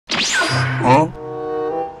Huh?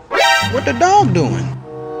 What the dog doing?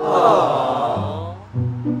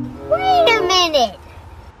 Wait a minute.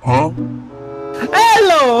 Huh?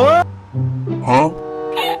 Hello! Huh?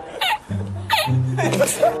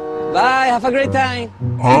 Bye, have a great time.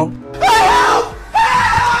 Huh?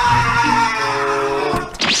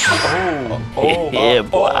 Yeah,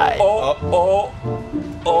 boy. Oh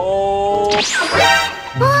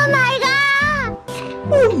my god!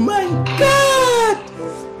 Oh my god!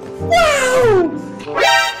 Wow!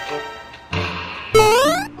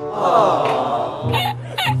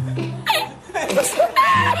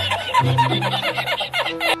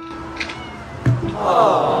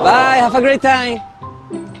 Bye, have a great time.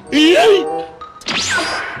 Wait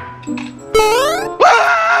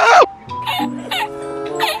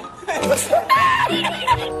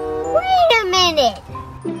a minute.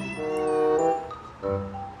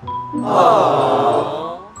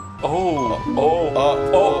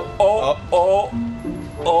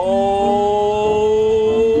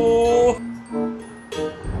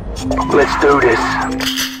 Let's do this.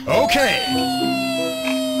 Okay.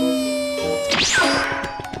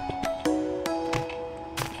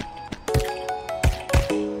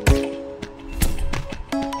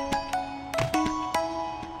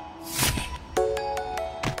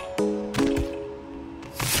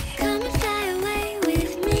 Come and fly away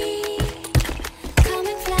with me. Come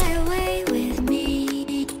and fly away with me.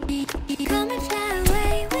 Come and fly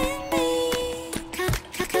away with me.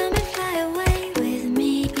 Come and fly away with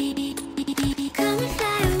me. Come and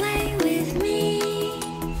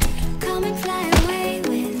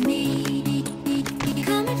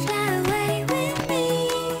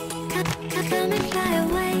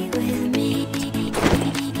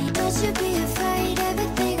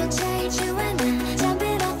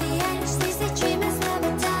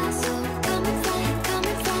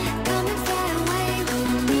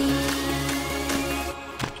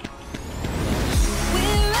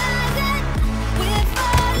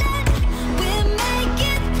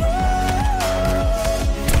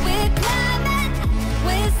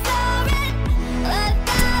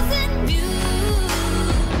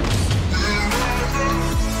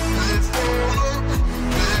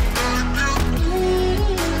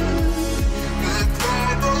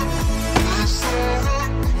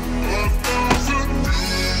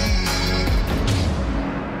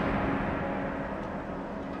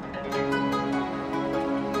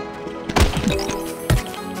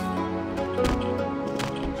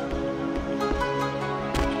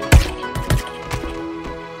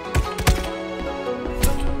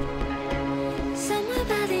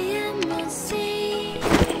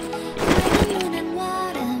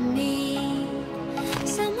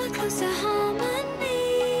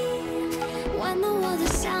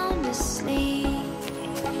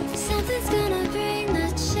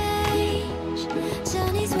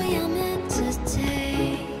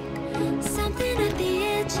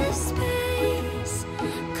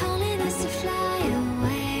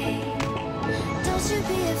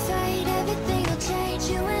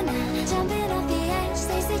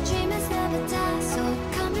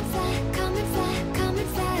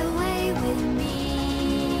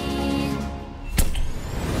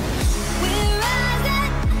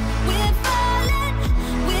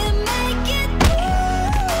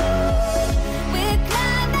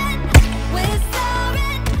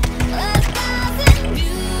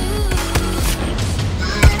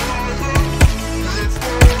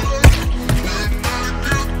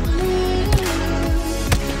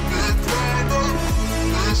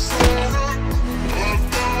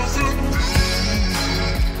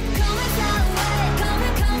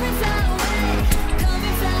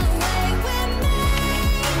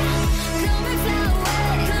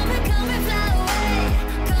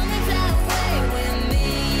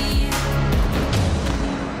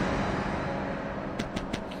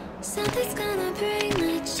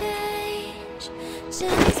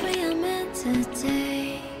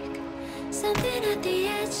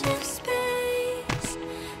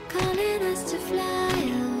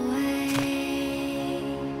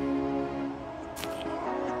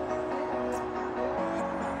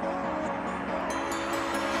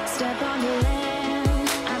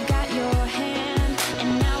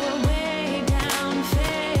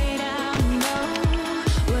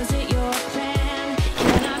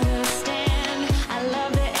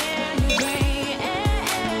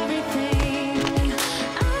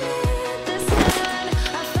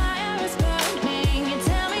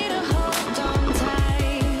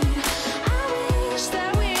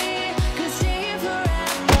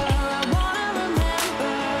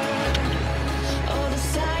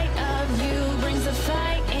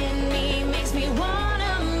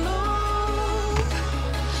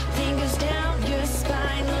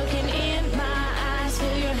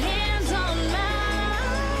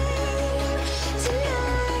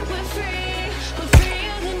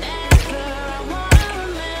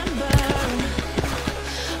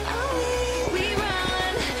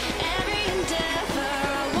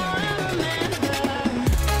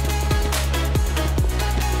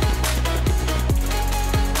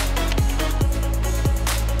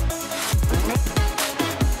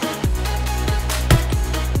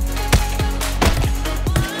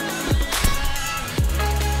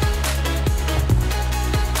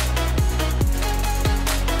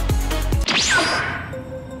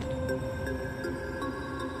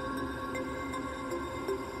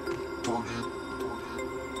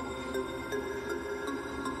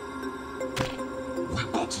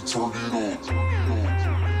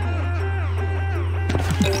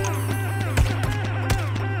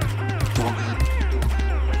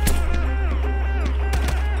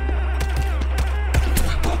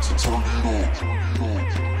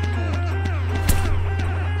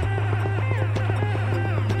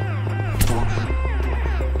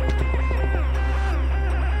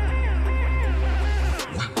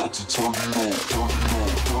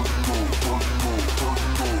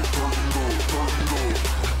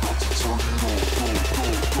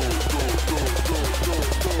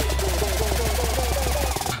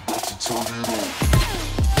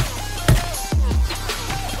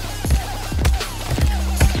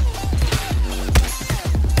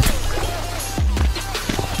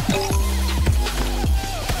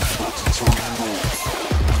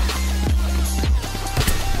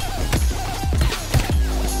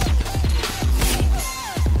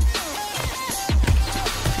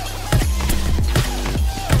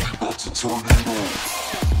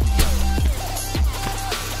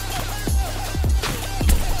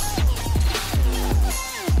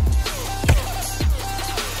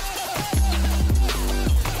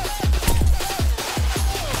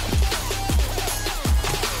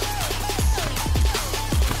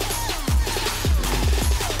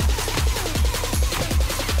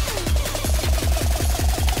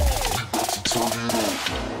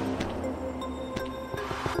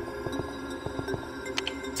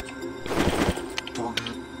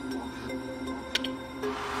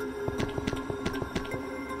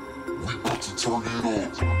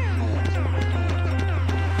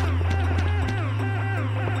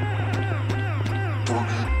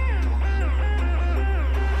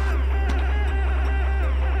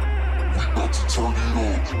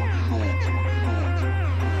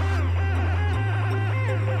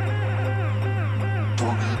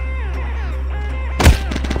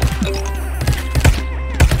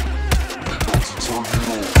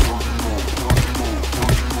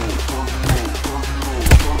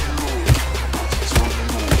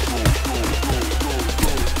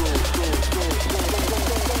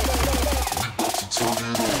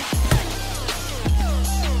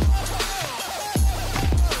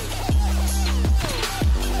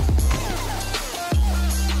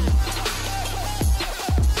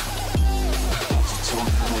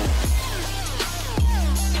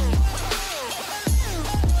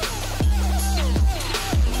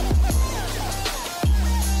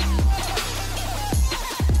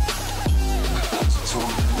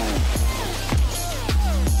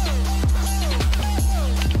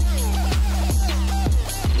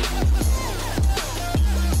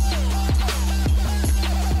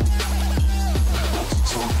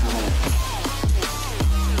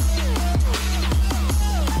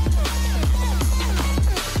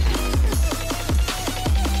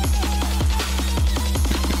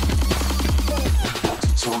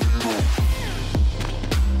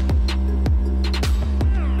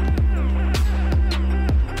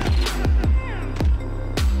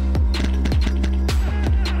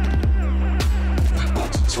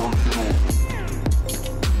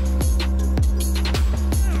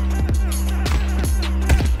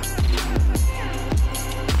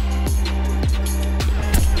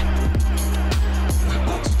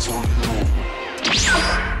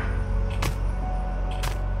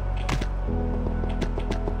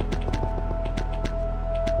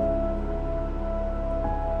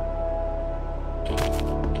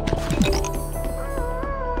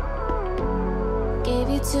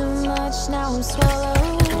Now I'm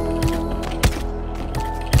swallowed.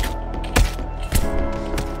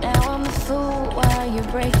 Now I'm the fool while you're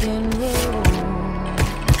breaking rules.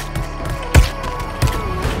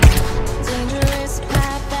 Dangerous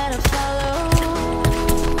path that I follow.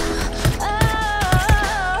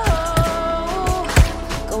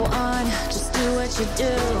 Oh, go on, just do what you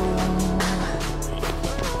do.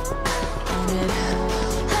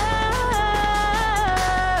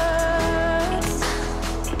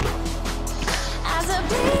 And it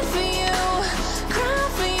bleed for you, cry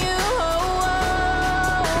for you. Oh,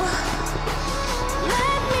 oh.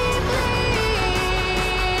 Let me bleed.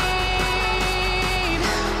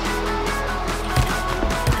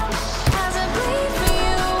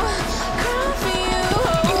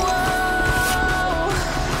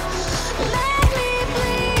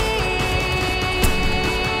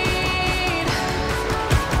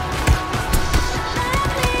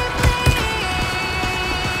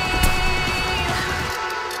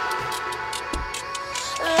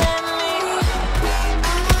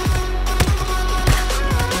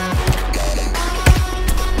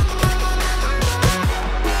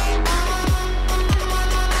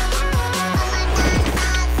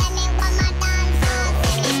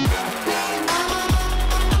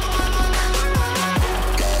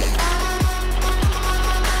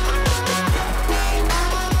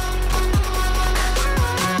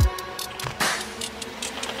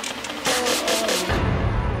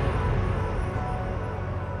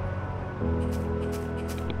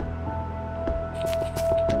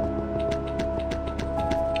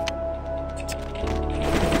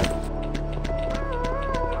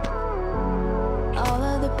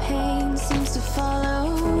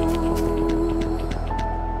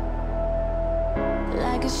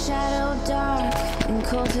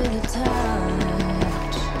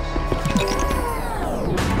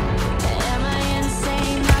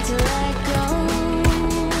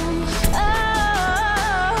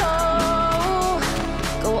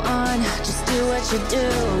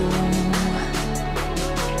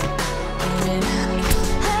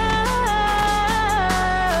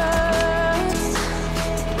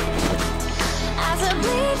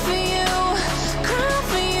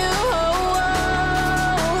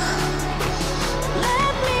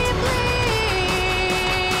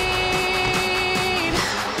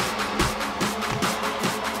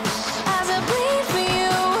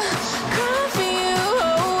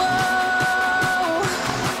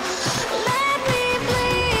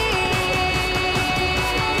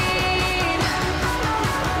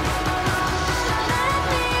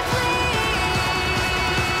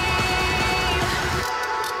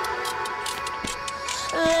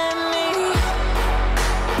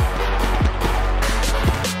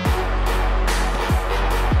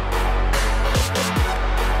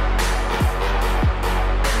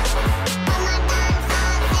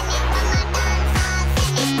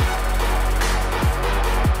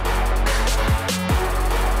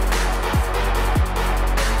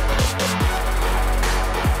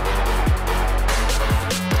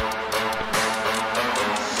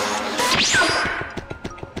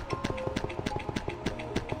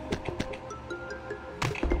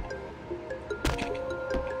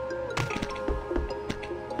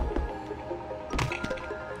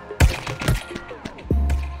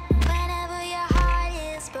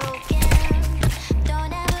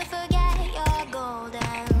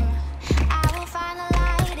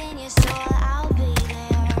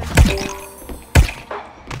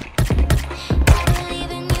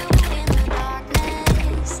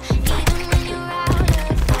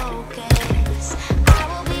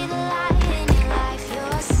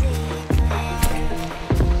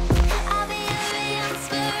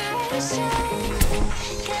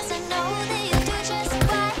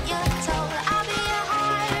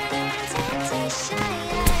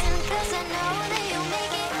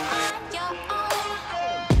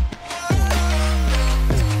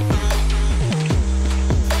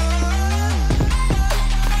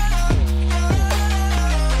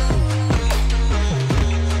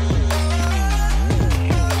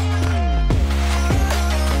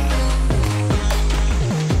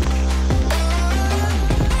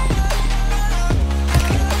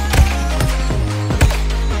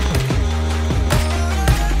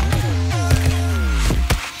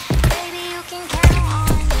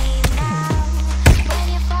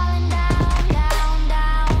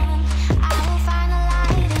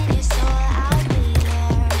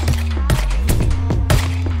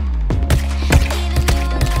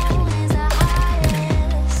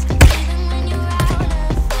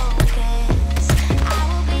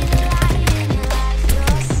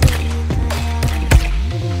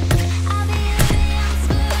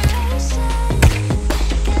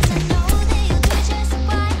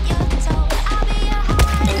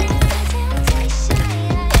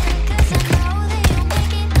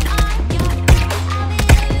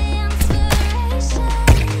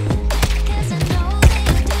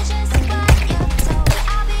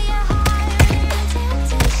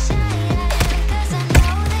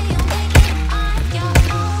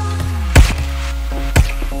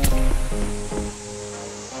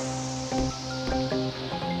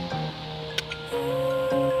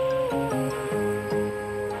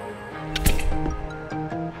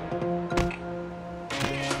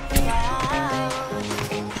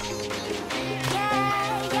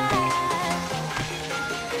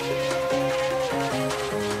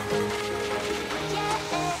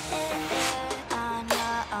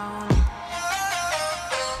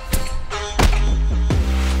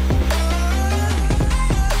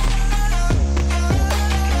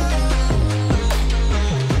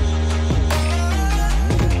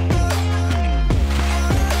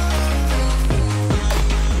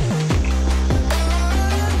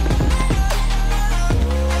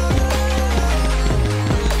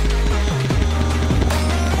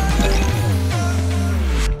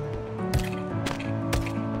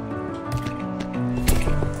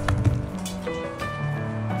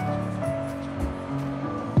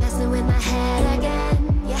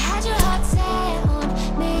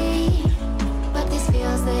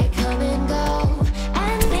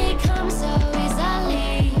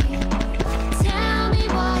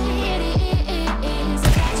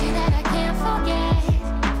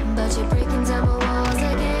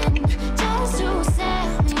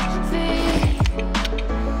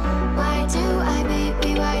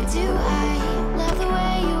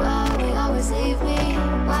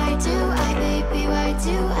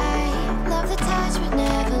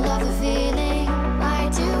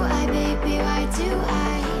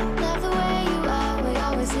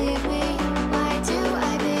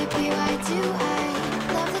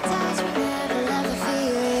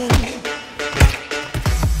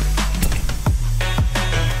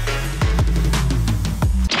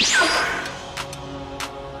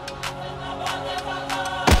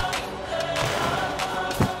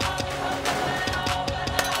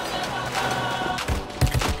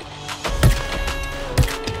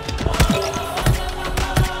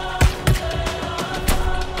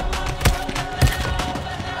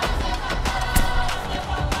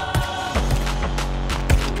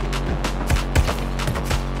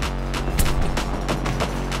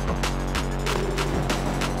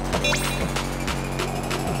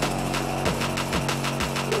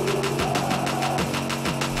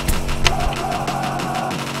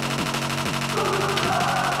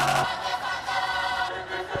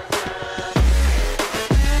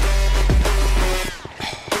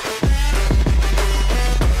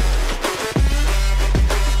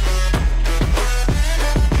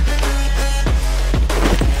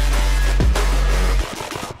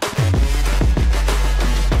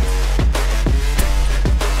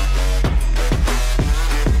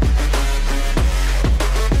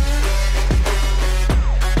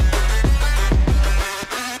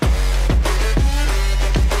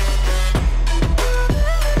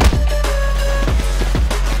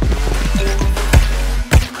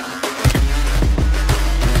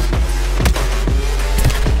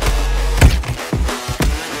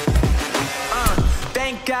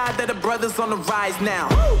 brothers on the rise now.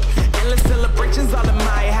 Endless celebrations all in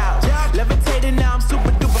my house. Levitating now, I'm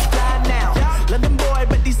super duper fly now. London boy,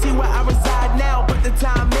 but DC where I reside now. Put the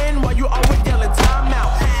time in while you always yelling time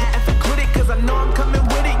out. And for quit it, cause I know I'm coming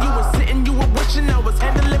with it. You were sitting, you were wishing I was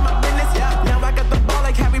handling my business. Now I got the ball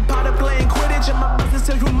like Harry Potter playing Quidditch. And my business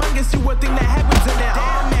is humongous. guess you would think that happens in there.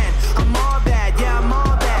 Oh man, I'm all that, yeah, I'm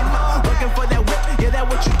all that. Looking for that whip, yeah, that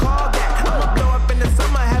what you call that. I'ma blow up in the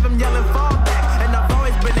summer, have them yelling fall back. And I've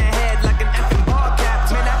always been ahead like an effing ball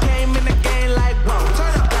cap. Man, I came in the game like, whoa.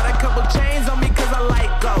 Got a couple chains on me cause I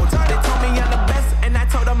like gold. They told me I'm the best and I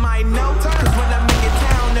told them I know. Cause when I'm in your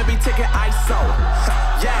town, every ticket I sold.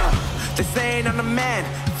 Yeah, they saying I'm the man.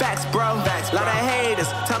 Facts, bro. Facts, lot of haters.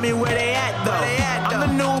 Tell me where they at though. I'm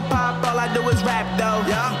the new pop, all I do is rap though.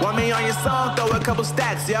 Want me on your song, throw a couple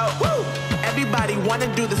stacks, yo. Woo! Everybody wanna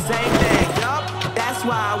do the same thing. Yup. That's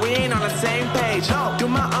why we ain't on the same page. No. Do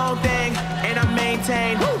my own thing and I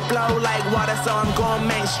maintain. Flow like water, so I'm going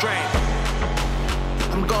mainstream.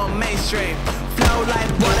 I'm going mainstream. Flow like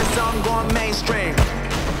water, so I'm going mainstream.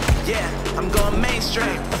 Yeah, I'm going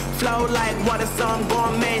mainstream. Flow like water, so I'm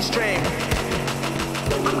going mainstream.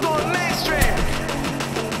 I'm going mainstream.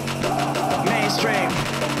 Mainstream.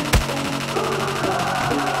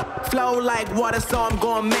 Flow like water, so I'm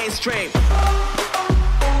going mainstream.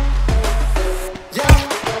 Yeah.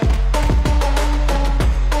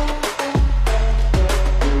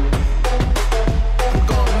 I'm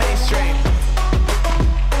going mainstream.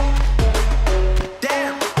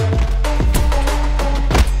 Damn.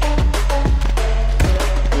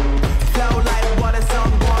 Flow like water, so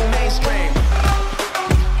I'm going mainstream.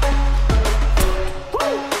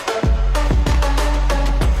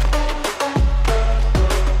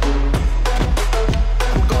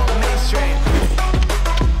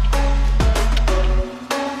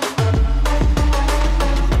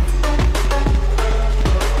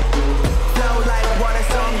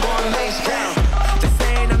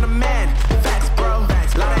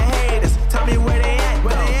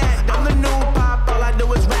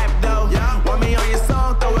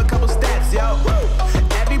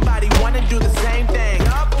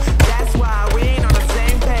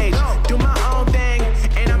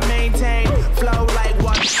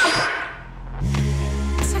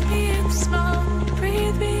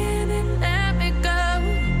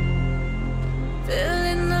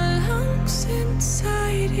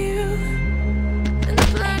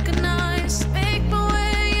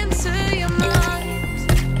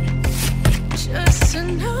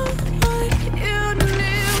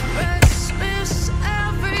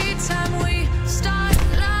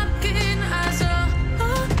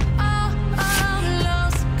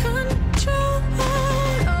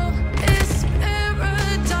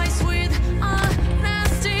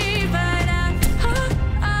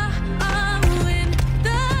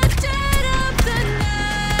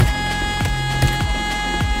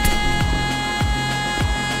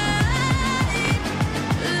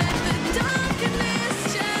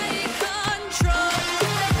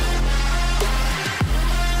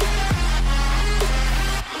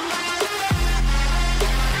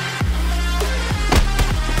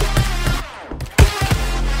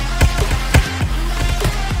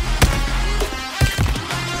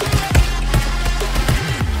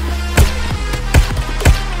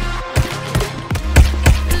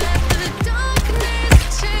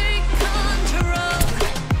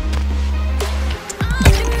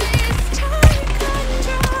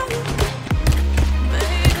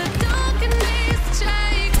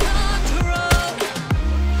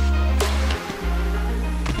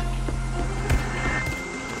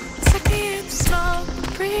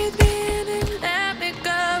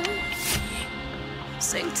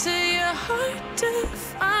 Sink to your heart to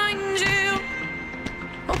find you.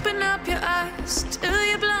 Open up your eyes till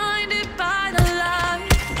you're blinded by the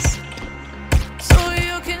lights, so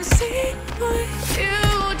you can see what you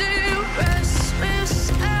do.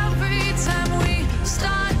 Restless every time we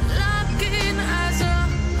start locking eyes.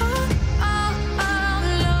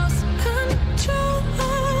 Lost control.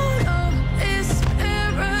 Oh, it's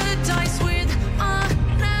paradise with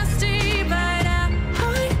honesty, but I'm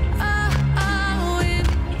in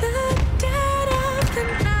the dead of the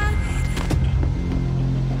night.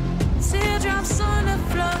 Teardrops on the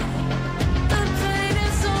floor, the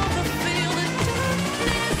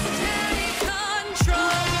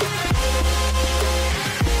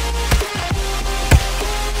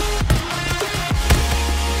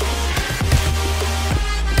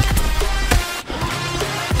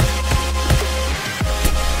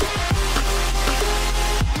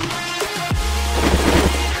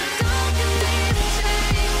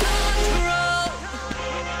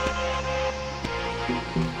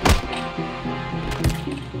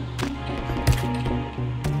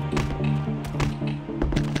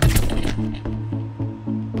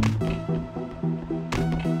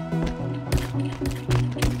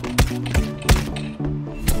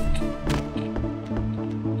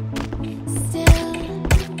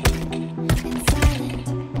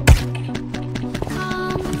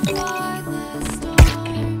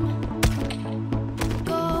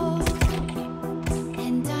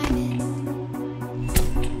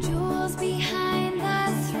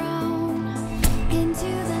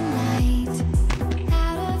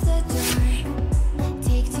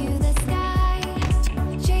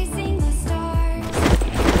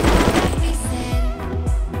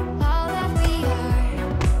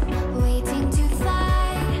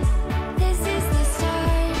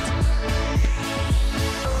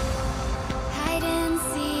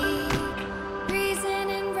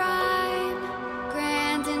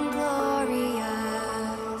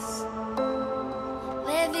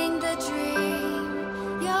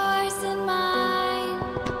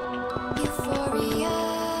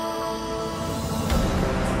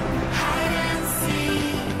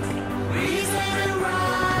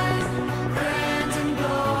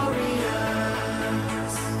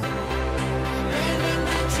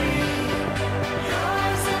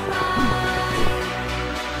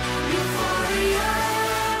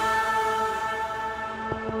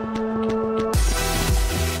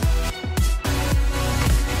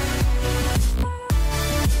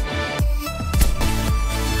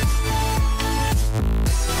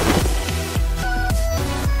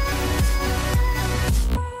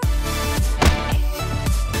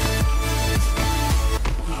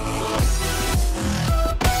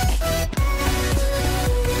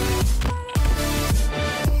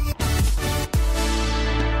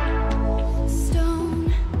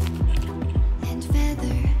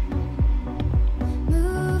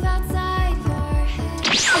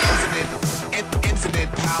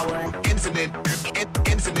infinite power,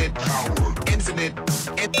 infinite power, infinite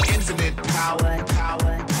power, infinite power.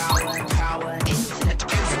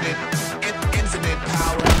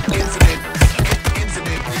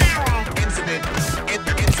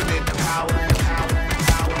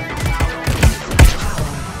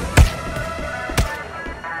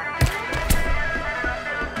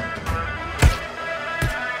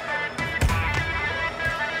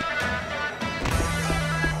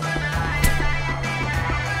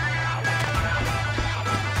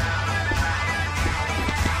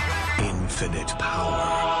 Infinite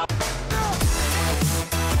power.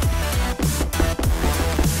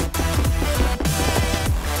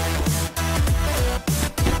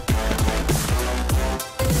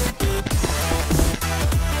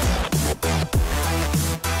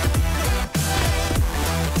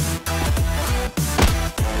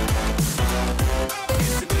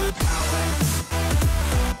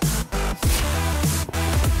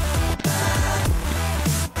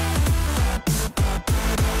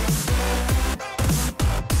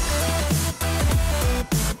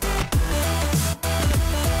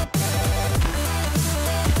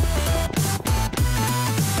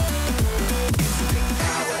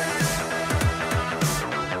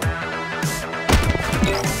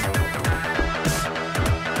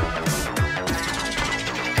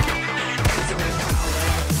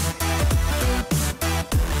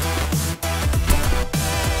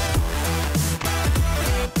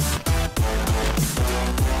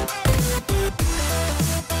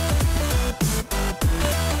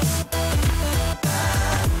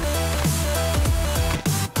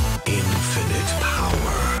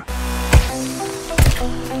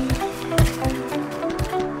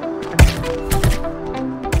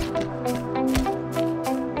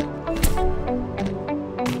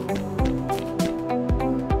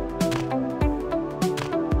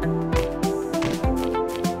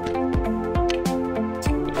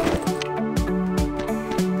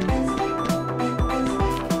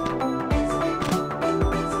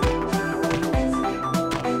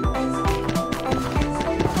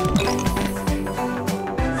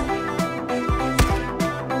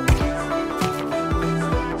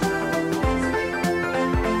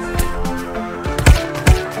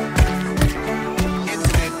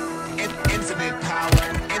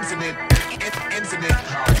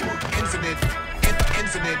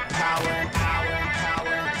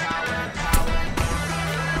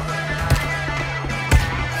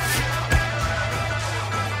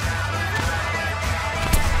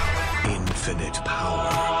 Infinite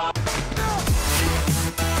power.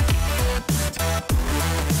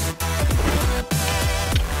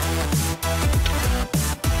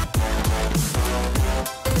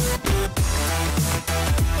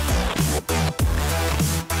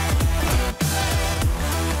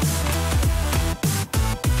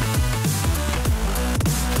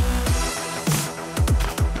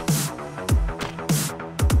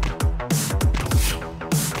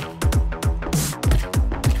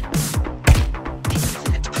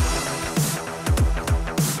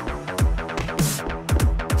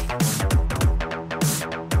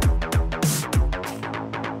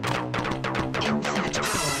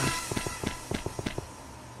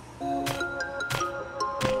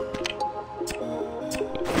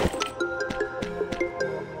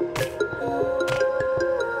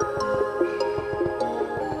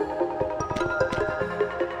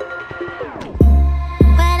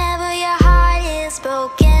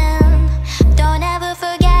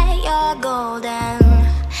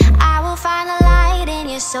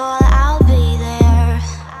 soul, I'll be there.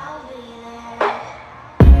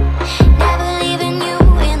 Never leaving you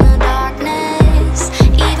in the darkness,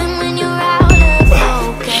 even when you're out of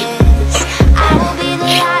focus. I will be the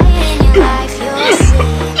light in your life, you'll see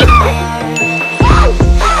there.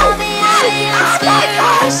 I'll be your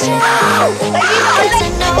inspiration.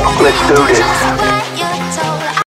 Let's do this.